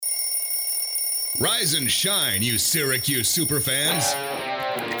Rise and shine, you Syracuse superfans.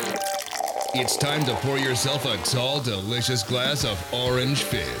 It's time to pour yourself a tall, delicious glass of Orange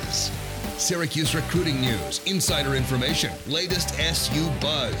Fizz. Syracuse recruiting news, insider information, latest SU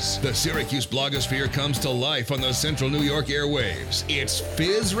buzz. The Syracuse blogosphere comes to life on the Central New York airwaves. It's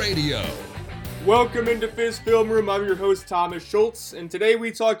Fizz Radio. Welcome into Fizz Film Room. I'm your host, Thomas Schultz, and today we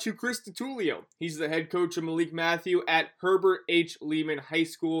talk to Chris DiTullio. He's the head coach of Malik Matthew at Herbert H. Lehman High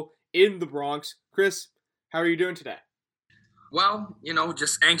School in the Bronx. Chris, how are you doing today? Well,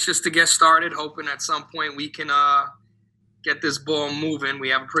 just anxious to get started, hoping at some point we can get this ball moving. We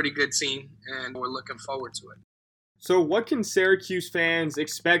have a pretty good team, and we're looking forward to it. So what can Syracuse fans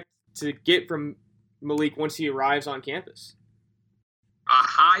expect to get from Malik once he arrives on campus? A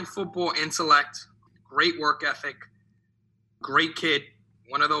high football intellect, great work ethic, great kid,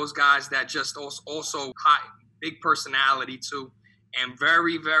 one of those guys that just also high, big personality too, and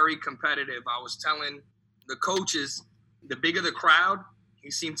very, very competitive. I was telling the coaches, the bigger the crowd,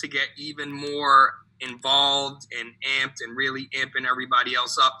 he seemed to get even more involved and amped and really amping everybody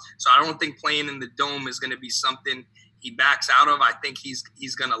else up. So I don't think playing in the Dome is going to be something he backs out of. I think he's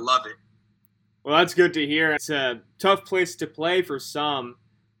going to love it. Well, that's good to hear. It's a tough place to play for some.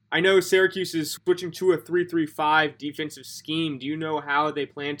 I know Syracuse is switching to a 3-3-5 defensive scheme. Do you know how they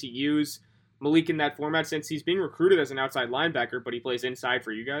plan to use Malik in that format, since he's being recruited as an outside linebacker, but he plays inside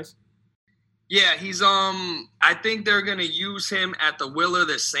for you guys? Yeah, he's I think they're gonna use him at the Will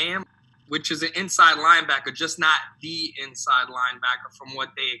the Sam, which is an inside linebacker, just not the inside linebacker from what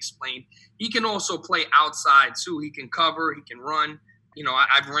they explained. He can also play outside too. He can cover, he can run.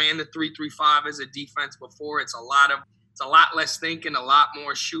 I've ran the 3-3-5 as a defense before. It's a lot less thinking, a lot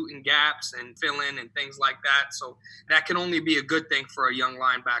more shooting gaps and filling and things like that. So that can only be a good thing for a young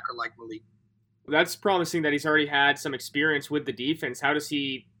linebacker like Malik. That's promising that he's already had some experience with the defense. How does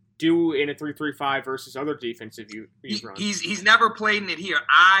he do in a 3-3-5 versus other defensive you've run? He's never played in it here.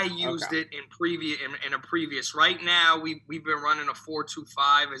 I used it in a previous. Right now, we've been running a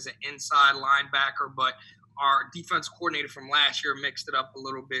 4-2-5 as an inside linebacker, but our defense coordinator from last year mixed it up a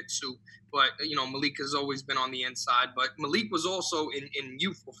little bit too. But, Malik has always been on the inside. But Malik was also in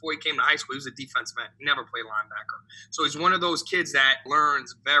youth before he came to high school. He was a defensive end. He never played linebacker. So he's one of those kids that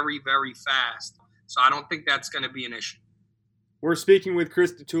learns very, very fast. So I don't think that's going to be an issue. We're speaking with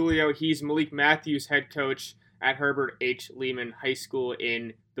Chris DiTullio. He's Malik Matthews' head coach at Herbert H. Lehman High School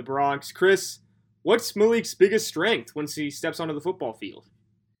in the Bronx. Chris, what's Malik's biggest strength once he steps onto the football field?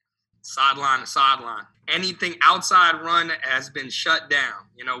 Sideline to sideline. Anything outside run has been shut down.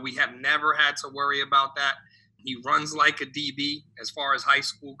 We have never had to worry about that. He runs like a DB as far as high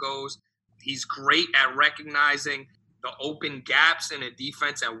school goes. He's great at recognizing the open gaps in a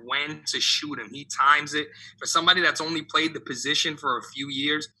defense and when to shoot him. He times it. For somebody that's only played the position for a few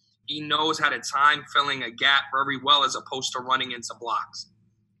years, he knows how to time filling a gap very well as opposed to running into blocks.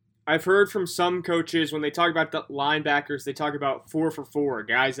 I've heard from some coaches when they talk about the linebackers, they talk about 4-for-4,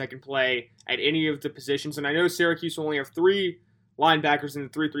 guys that can play at any of the positions. And I know Syracuse only have 3 linebackers in the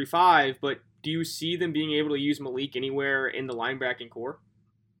 3-3-5, but do you see them being able to use Malik anywhere in the linebacking core?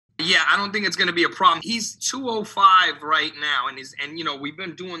 Yeah, I don't think it's going to be a problem. He's 205 right now, and we've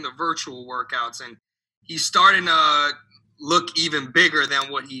been doing the virtual workouts, and he's starting to look even bigger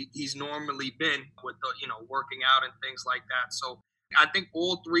than what he's normally been with the working out and things like that. So I think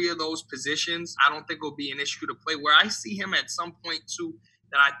all 3 of those positions, I don't think will be an issue to play. Where I see him at some point too,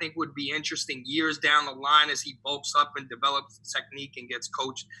 that I think would be interesting years down the line as he bulks up and develops technique and gets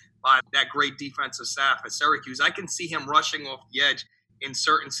coached by that great defensive staff at Syracuse. I can see him rushing off the edge in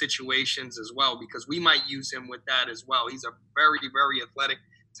certain situations as well, because we might use him with that as well. He's a very, very athletic,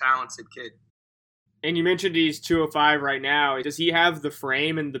 talented kid. And you mentioned he's 205 right now. Does he have the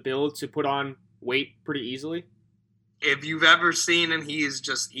frame and the build to put on weight pretty easily? If you've ever seen him,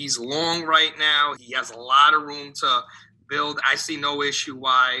 he's long right now. He has a lot of room to build. I see no issue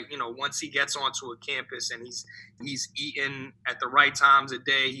why, once he gets onto a campus and he's eating at the right times of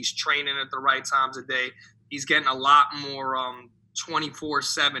day, he's training at the right times of day, he's getting a lot more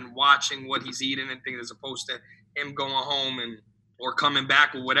 24/7 watching what he's eating and things, as opposed to him going home or coming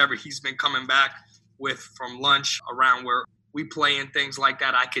back with whatever he's been coming back with from lunch around where we play and things like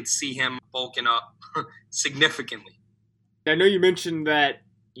that. I could see him bulking up significantly. I know you mentioned that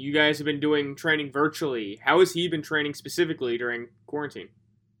you guys have been doing training virtually. How has he been training specifically during quarantine?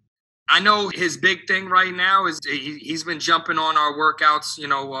 I know his big thing right now is he's been jumping on our workouts.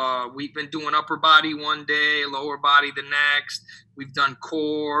 We've been doing upper body one day, lower body the next. We've done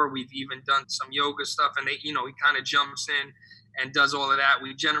core. We've even done some yoga stuff. And he kind of jumps in and does all of that.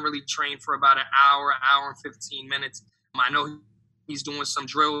 We generally train for about an hour and 15 minutes. I know He's doing some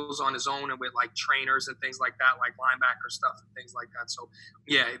drills on his own and with like trainers and things like that, like linebacker stuff and things like that. So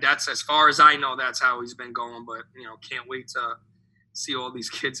yeah, that's as far as I know, that's how he's been going. But can't wait to see all these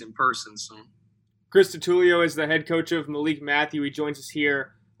kids in person soon. Chris DiTullio is the head coach of Malik Matthew. He joins us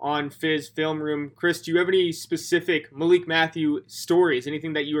here on Fizz Film Room. Chris, do you have any specific Malik Matthew stories?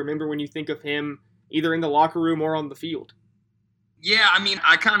 Anything that you remember when you think of him, either in the locker room or on the field? Yeah, I mean,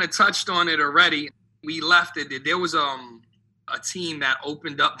 I kind of touched on it already. We left it. There was a team that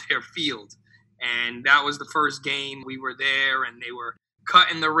opened up their field, and that was the first game we were there, and they were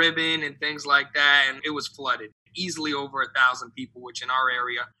cutting the ribbon and things like that, and it was flooded. Easily over 1,000 people, which in our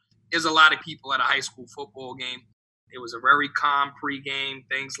area is a lot of people at a high school football game. It was a very calm pregame,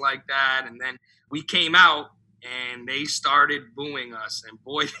 things like that. And then we came out and they started booing us. And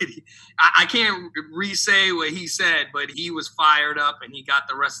boy, did he, I can't re-say what he said, but he was fired up and he got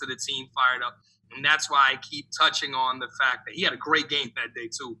the rest of the team fired up. And that's why I keep touching on the fact that he had a great game that day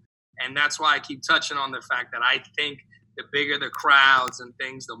too. And that's why I keep touching on the fact that I think the bigger the crowds and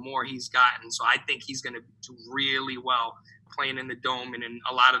things, the more he's gotten. So I think he's going to do really well playing in the Dome and in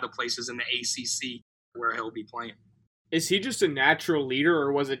a lot of the places in the ACC where he'll be playing. Is he just a natural leader,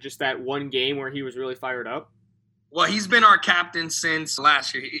 or was it just that one game where he was really fired up? Well, he's been our captain since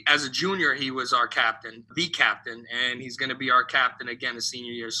last year. As a junior, he was our captain, the captain, and he's going to be our captain again the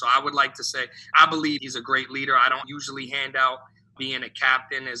senior year. So I would like to say I believe he's a great leader. I don't usually hand out being a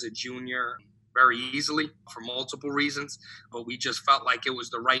captain as a junior very easily for multiple reasons, but we just felt like it was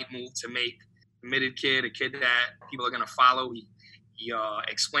the right move to make. Committed kid, a kid that people are going to follow. He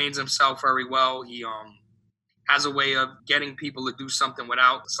explains himself very well. He has a way of getting people to do something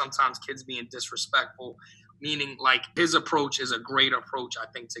without sometimes kids being disrespectful, meaning like his approach is a great approach, I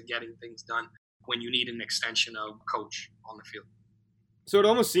think, to getting things done when you need an extension of coach on the field. So it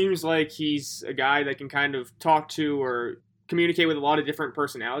almost seems like he's a guy that can kind of talk to or communicate with a lot of different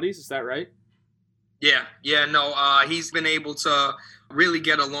personalities. Is that right? Yeah, no, he's been able to really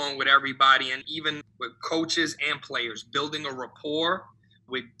get along with everybody, and even with coaches and players, building a rapport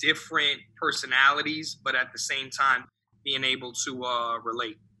with different personalities, but at the same time being able to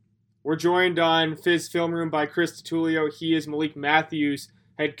relate. We're joined on Fizz Film Room by Chris DiTullio. He is Malik Matthews,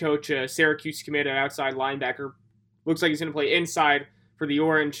 head coach, Syracuse committed outside linebacker. Looks like he's going to play inside for the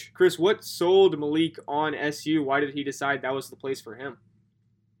Orange. Chris, what sold Malik on SU? Why did he decide that was the place for him?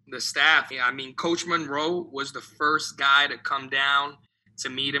 The staff. Yeah, I mean, Coach Monroe was the first guy to come down to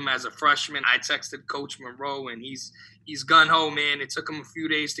meet him as a freshman. I texted Coach Monroe, and he's gung-ho, man. It took him a few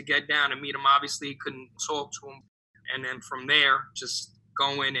days to get down and meet him. Obviously, he couldn't talk to him. And then from there, just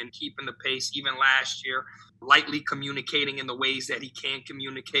going and keeping the pace, even last year, lightly communicating in the ways that he can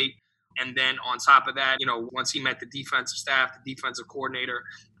communicate. And then on top of that, once he met the defensive staff, the defensive coordinator,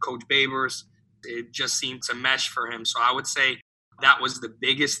 Coach Babers, it just seemed to mesh for him. So I would say that was the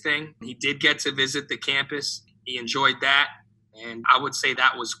biggest thing. He did get to visit the campus. He enjoyed that. And I would say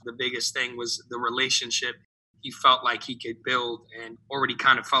that was the biggest thing, was the relationship he felt like he could build and already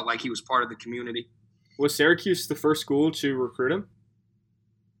kind of felt like he was part of the community. Was Syracuse the first school to recruit him?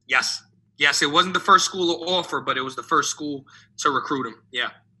 Yes, it wasn't the first school to offer, but it was the first school to recruit him. Yeah.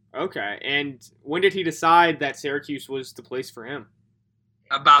 Okay. And when did he decide that Syracuse was the place for him?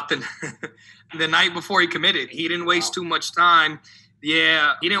 About the night before he committed. He didn't waste too much time.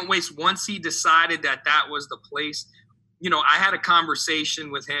 Yeah, he didn't waste. Once he decided that was the place, I had a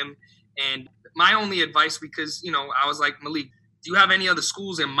conversation with him, and my only advice, because, I was like, Malik, do you have any other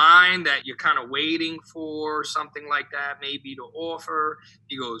schools in mind that you're kind of waiting for, something like that, maybe to offer?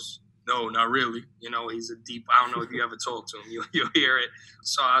 He goes, no, not really. He's I don't know if you ever talk to him, you'll hear it.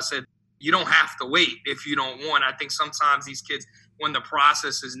 So I said, you don't have to wait if you don't want. I think sometimes these kids, when the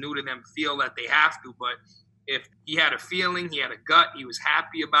process is new to them, feel that they have to. But if he had a feeling, he had a gut, he was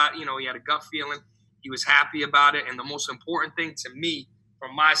happy about it, he had a gut feeling, he was happy about it. And the most important thing to me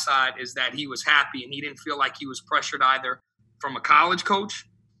from my side is that he was happy and he didn't feel like he was pressured either from a college coach,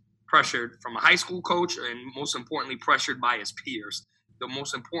 pressured from a high school coach, and most importantly, pressured by his peers. The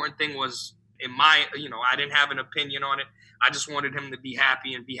most important thing was, I didn't have an opinion on it. I just wanted him to be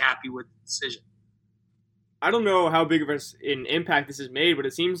happy and be happy with the decision. I don't know how big of an impact this has made, but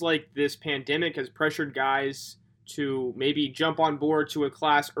it seems like this pandemic has pressured guys to maybe jump on board to a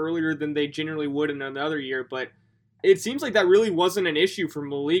class earlier than they generally would in another year. But it seems like that really wasn't an issue for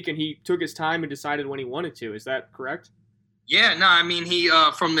Malik, and he took his time and decided when he wanted to. Is that correct? Yeah, no, I mean, he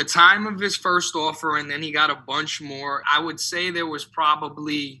from the time of his first offer, and then he got a bunch more, I would say there was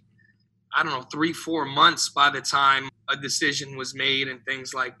probably, 3-4 months by the time a decision was made and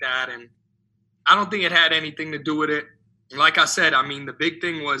things like that. And I don't think it had anything to do with it. Like I said, I mean, the big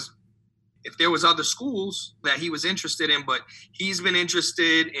thing was if there was other schools that he was interested in, but he's been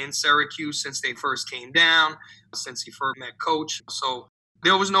interested in Syracuse since they first came down, since he first met coach. So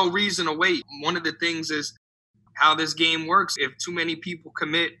there was no reason to wait. One of the things is how this game works. If too many people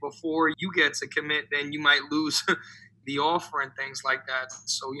commit before you get to commit, then you might lose the offer and things like that.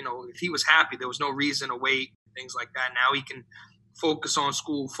 So, if he was happy, there was no reason to wait, things like that. Now he can focus on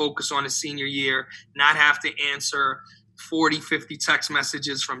school, focus on his senior year, not have to answer 40, 50 text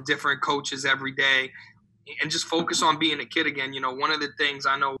messages from different coaches every day, and just focus on being a kid again. One of the things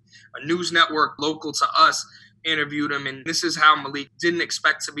I know, a news network local to us interviewed him, and this is how Malik didn't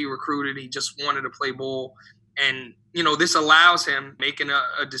expect to be recruited. He just wanted to play ball. And, this allows him making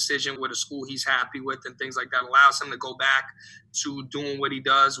a decision with a school he's happy with and things like that, allows him to go back to doing what he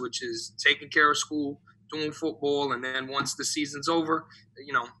does, which is taking care of school, doing football, and then once the season's over,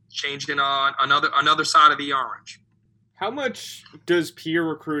 changing another side of the orange. How much does peer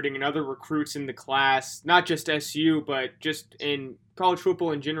recruiting and other recruits in the class, not just SU, but just in college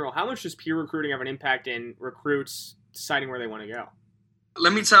football in general, how much does peer recruiting have an impact in recruits deciding where they want to go?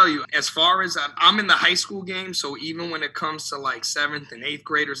 Let me tell you, as far as I'm in the high school game, so even when it comes to like 7th and 8th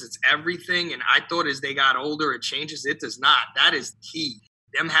graders, it's everything. And I thought as they got older, it changes. It does not. That is key.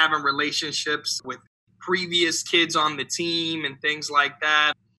 Them having relationships with previous kids on the team and things like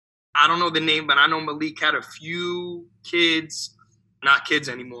that. I don't know the name, but I know Malik had a few kids, not kids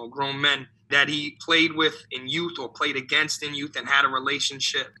anymore, grown men, that he played with in youth or played against in youth and had a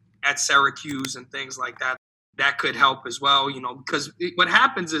relationship at Syracuse and things like that. That could help as well, because what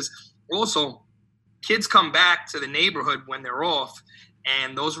happens is also kids come back to the neighborhood when they're off,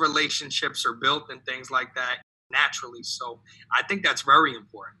 and those relationships are built and things like that naturally. So I think that's very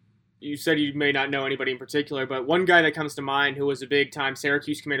important. You said you may not know anybody in particular, but one guy that comes to mind who was a big-time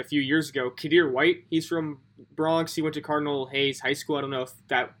Syracuse commit a few years ago, Kadir White. He's from Bronx. He went to Cardinal Hayes High School. I don't know if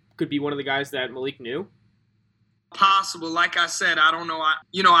that could be one of the guys that Malik knew. Possible. Like I said, I don't know.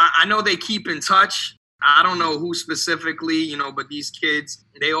 I know they keep in touch. I don't know who specifically, but these kids,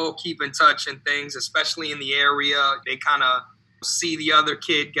 they all keep in touch and things, especially in the area. They kind of see the other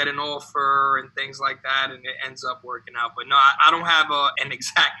kid get an offer and things like that, and it ends up working out. But no, I don't have an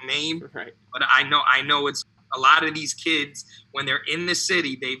exact name, right. But I know it's a lot of these kids, when they're in the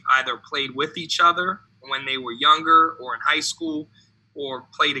city, they've either played with each other when they were younger or in high school, or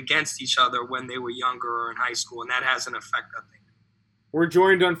played against each other when they were younger or in high school, and that has an effect, I think. We're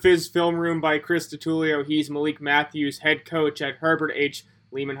joined on Fizz Film Room by Chris DiTullio. He's Malik Matthews, head coach at Herbert H.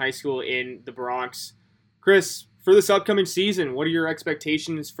 Lehman High School in the Bronx. Chris, for this upcoming season, what are your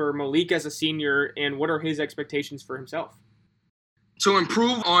expectations for Malik as a senior, and what are his expectations for himself? To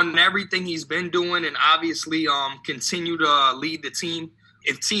improve on everything he's been doing and obviously continue to lead the team.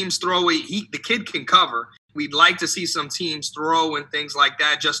 If teams throw it, the kid can cover. We'd like to see some teams throw and things like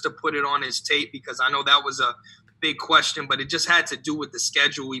that just to put it on his tape, because I know that was a big question, but it just had to do with the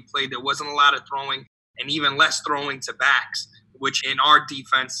schedule we played. There wasn't a lot of throwing, and even less throwing to backs, which in our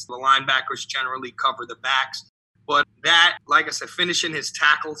defense, the linebackers generally cover the backs. But that, like I said, finishing his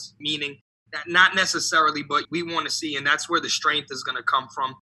tackles, meaning that not necessarily, but we want to see, and that's where the strength is going to come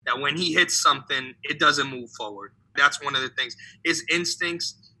from, that when he hits something, it doesn't move forward. That's one of the things. His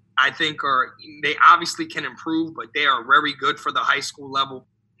instincts, I think, they obviously can improve, but they are very good for the high school level.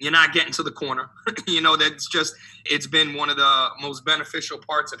 You're not getting to the corner. It's been one of the most beneficial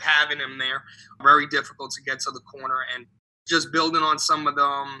parts of having him there. Very difficult to get to the corner, and just building on some of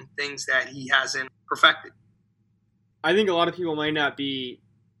the things that he hasn't perfected. I think a lot of people might not be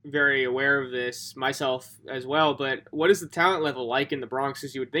very aware of this, myself as well, but what is the talent level like in the Bronx?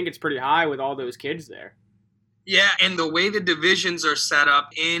 Because you would think it's pretty high with all those kids there. Yeah, and the way the divisions are set up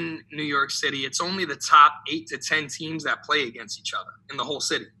in New York City, it's only the top 8 to 10 teams that play against each other in the whole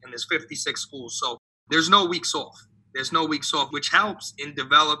city, and there's 56 schools. So there's no weeks off. Which helps in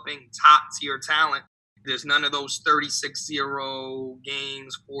developing top-tier talent. There's none of those 36-0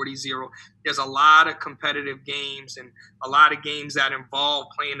 games, 40-0. There's a lot of competitive games and a lot of games that involve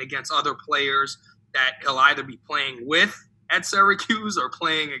playing against other players that he'll either be playing with at Syracuse or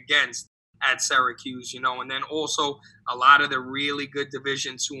playing against at Syracuse, and then also a lot of the really good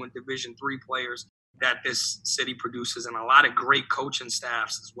Division II and Division III players that this city produces, and a lot of great coaching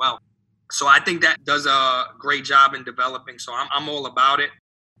staffs as well. So I think that does a great job in developing. So I'm all about it.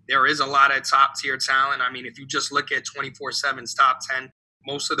 There is a lot of top-tier talent. I mean, if you just look at 24/7's top 10,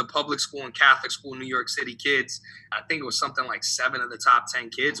 most of the public school and Catholic school New York City kids, I think it was something like 7 of the top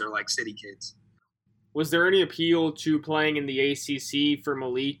 10 kids are like city kids. Was there any appeal to playing in the ACC for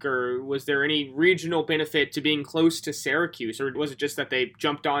Malik, or was there any regional benefit to being close to Syracuse, or was it just that they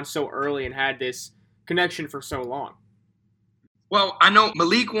jumped on so early and had this connection for so long? Well, I know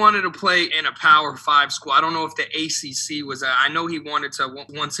Malik wanted to play in a Power 5 school. I don't know if the ACC was I know he wanted to,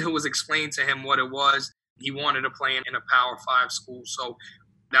 once it was explained to him what it was, he wanted to play in a Power 5 school. So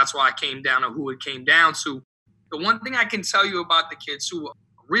that's why I came down to who it came down to. The one thing I can tell you about the kid, too, a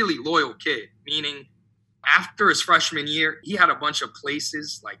really loyal kid, meaning after his freshman year, he had a bunch of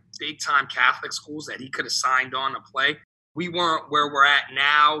places, like big-time Catholic schools that he could have signed on to play. We weren't where we're at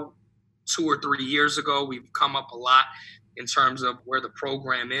now 2 or 3 years ago. We've come up a lot in terms of where the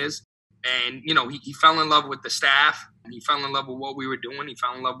program is. And, he fell in love with the staff. He fell in love with what we were doing. He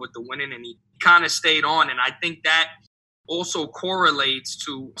fell in love with the winning, and he kind of stayed on. And I think that also correlates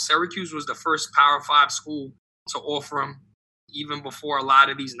to Syracuse was the first Power 5 school to offer him, even before a lot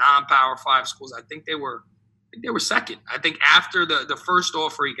of these non-Power 5 schools. I think they were second. I think after the first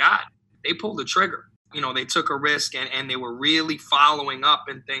offer he got, they pulled the trigger. They took a risk and they were really following up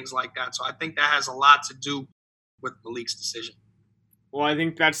and things like that. So I think that has a lot to do with Malik's decision. Well, I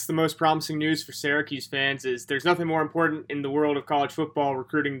think that's the most promising news for Syracuse fans is there's nothing more important in the world of college football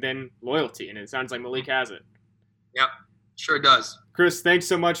recruiting than loyalty, and it sounds like Malik has it. Yep, sure does. Chris, thanks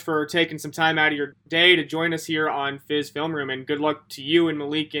so much for taking some time out of your day to join us here on Fizz Film Room, and good luck to you and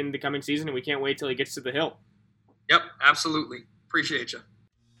Malik in the coming season, and we can't wait till he gets to the Hill. Yep, absolutely. Appreciate you.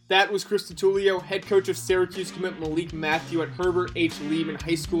 That was Chris DiTullio, head coach of Syracuse commit Malik Matthew at Herbert H. Lehman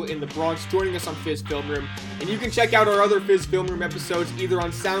High School in the Bronx, joining us on Fizz Film Room. And you can check out our other Fizz Film Room episodes either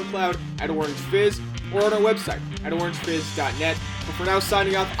on SoundCloud at Orange Fizz or on our website at orangefizz.net. But for now,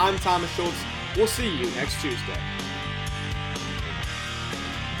 signing off, I'm Thomas Schultz. We'll see you next Tuesday.